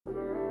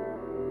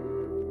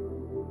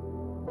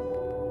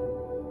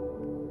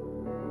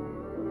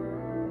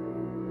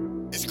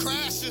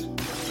Kasha.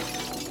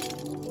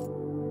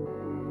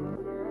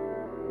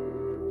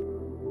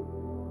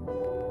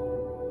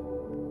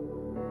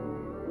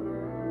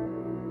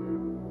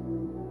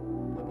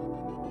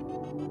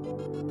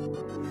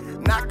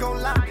 Not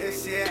gon' lie,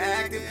 this shit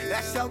active.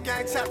 That's your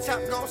gang, chop chop,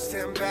 gon'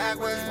 send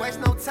backwards. Waste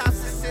no time,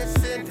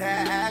 send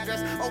that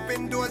address.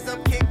 Open doors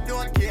up, kick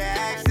door, get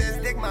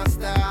access. Dig my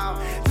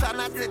style, try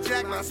not to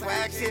jack my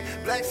swag shit.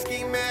 Black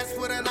ski mask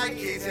with a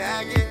Nike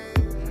jacket.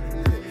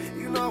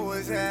 You know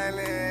what's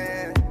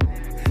happening.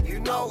 You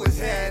know what's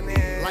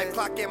happening. Like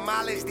clocking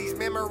mileage, these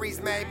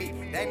memories made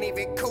me. They ain't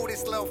even cool,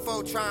 this little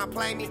fool try and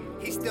play me.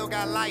 He still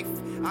got life.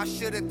 I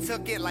should've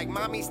took it like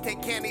mommies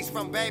take candies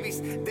from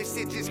babies. This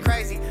shit just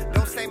crazy.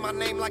 Don't say my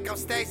name like I'm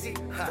Stacy.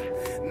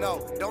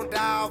 No, don't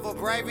die over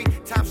bravery.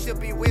 Time should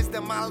be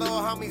wisdom. My little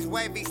homies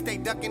wavy. Stay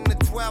ducking the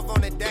 12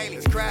 on the daily.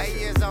 8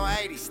 years on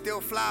 80. Still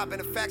fly.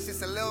 Been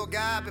affectionate, a little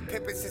guy. Been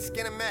pimping since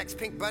Skinamax.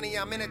 Pink bunny,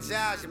 I'm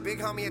energized. Your big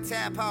homie a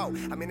tadpole.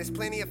 I mean, there's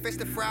plenty of fish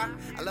to fry.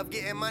 I love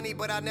getting money,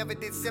 but I never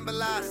did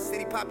symbolize.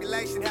 City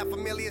population,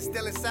 500,000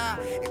 still inside.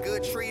 A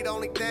good tree, the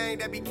only thing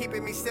that be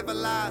keeping me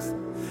civilized.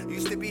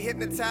 Used to be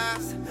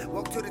hypnotized.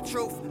 Woke to the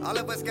truth, all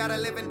of us gotta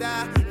live and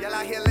die. Y'all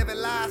out here living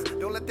lies,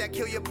 don't let that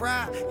kill your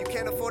pride. You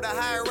can't afford the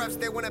higher ups,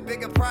 they want a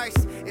bigger price.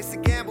 It's a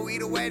gamble,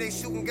 either way they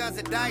shooting guns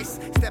and dice.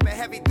 Stepping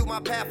heavy through my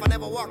path, I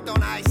never walked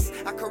on ice.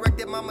 I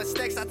corrected my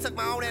mistakes, I took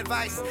my own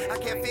advice. I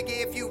can't figure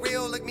if you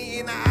real, look me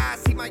in the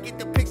eyes. He might get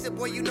the picture,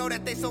 boy, you know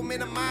that they so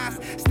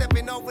minimized.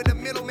 Stepping over the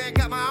middle, man,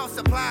 got my own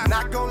supplies.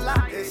 Not gon'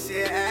 lie, this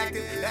shit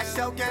active. That's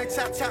your gang,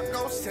 chop chop,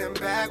 gon' send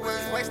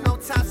backwards. Waste no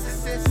time,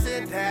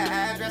 send that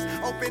address.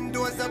 Open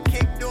doors up,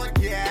 kick door,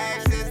 get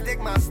access. Dig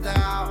my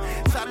style,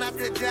 try not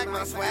to jack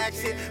my swag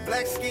shit.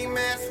 Black ski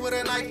mask with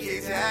a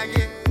Nike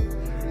jacket.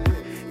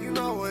 You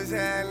know what's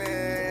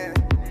happening.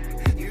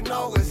 You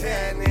know what's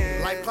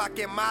happening. Like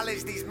clocking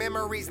mileage, these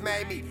memories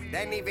made me. They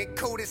ain't even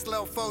cool, this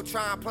little fool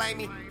try and play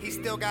me. He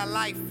still got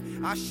life.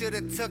 I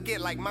should've took it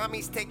like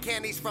mommies take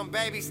candies from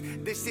babies.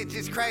 This shit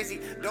just crazy.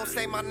 Don't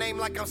say my name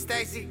like I'm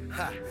Stacy.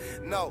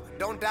 No,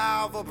 don't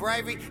die over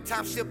bravery.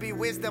 Time should be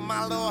wisdom.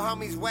 My little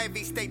homies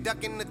wavy. Stay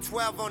ducking the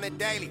 12 on the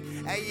daily.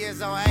 8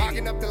 years on 80.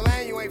 Parking up the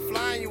lane, you ain't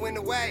flying, you in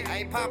the way. I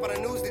ain't popping the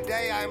news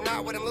today. I am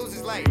not where them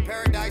losers late.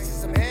 Paradise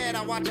is some head.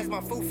 I watch as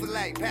my food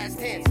fillet. Past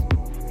tense.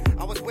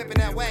 I was whipping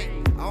that way,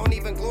 I don't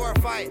even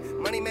glorify it.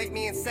 Money make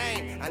me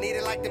insane. I need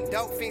it like them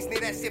dope fiends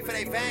need that shit for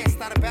they veins.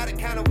 Thought about it,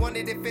 kinda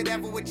wondered if it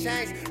ever would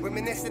change.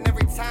 Reminiscing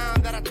every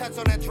time that I touch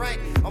on that drink.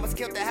 Almost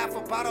killed a half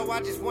a bottle, I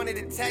just wanted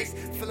to taste.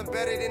 Feeling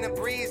better than a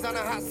breeze on a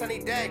hot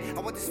sunny day.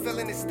 I want this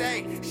feeling to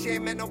stay. Shit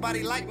ain't met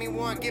nobody like me,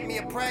 one give me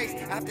a praise.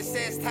 I have to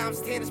say it's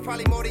times 10, it's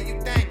probably more than you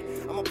think.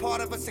 I'm a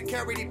part of a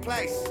security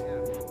place.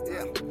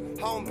 Yeah,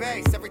 home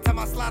base, every time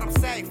I slide I'm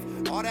safe.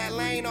 All that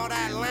lane,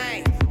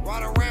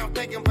 run around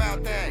thinking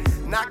about things.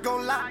 Not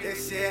gon' lie,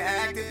 this shit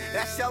active.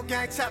 That's your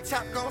gang, chop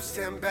chop, gon'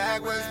 send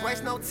backwards.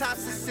 Waste no time,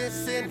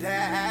 send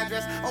that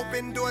address.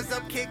 Open doors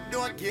up, kick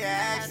door, get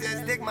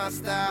access. Dig my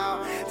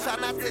style, try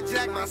not to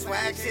jack my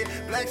swag shit.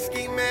 Black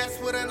ski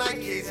mask with a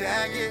Nike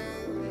jacket.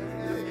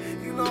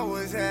 You know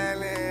what's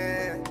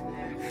happening.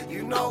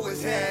 You know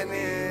what's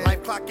happening.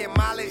 Life clocking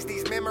mileage,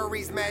 these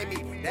memories made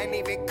me. They ain't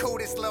even cool,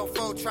 this little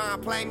fool try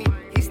and play me.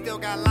 He still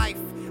got life.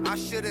 I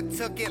should've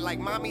took it like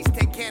mommies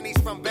take candies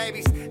from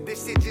babies.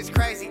 This shit just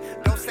crazy.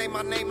 Don't say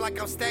my name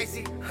like I'm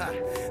Stacy.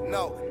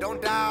 No,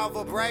 don't die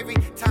over bravery.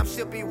 Time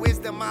should be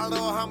wisdom. My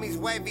little homies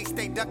wavy.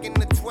 Stay ducking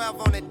the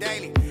 12 on the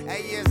daily.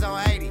 8 years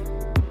on 80.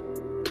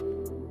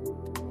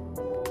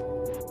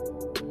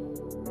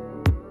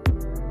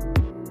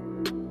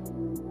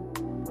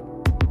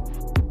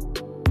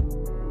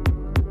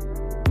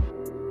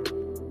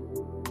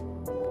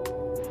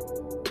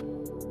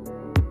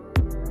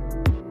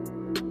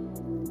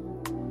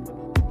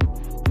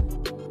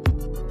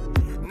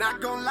 Not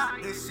gon' lie,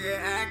 this shit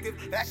active.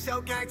 That's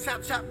your gang,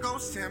 chop chop, gon'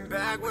 send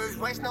backwards.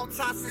 Waste no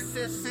time,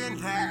 send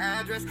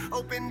that address.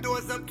 Open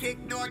doors up,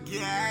 kick door,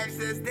 get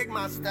access. Dig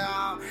my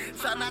style,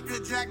 try not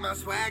to jack my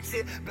swag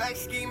shit. Black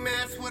ski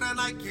mask with a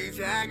Nike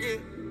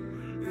jacket.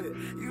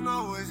 You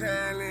know what's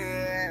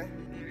happening.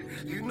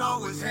 You know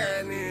what's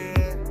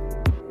happening.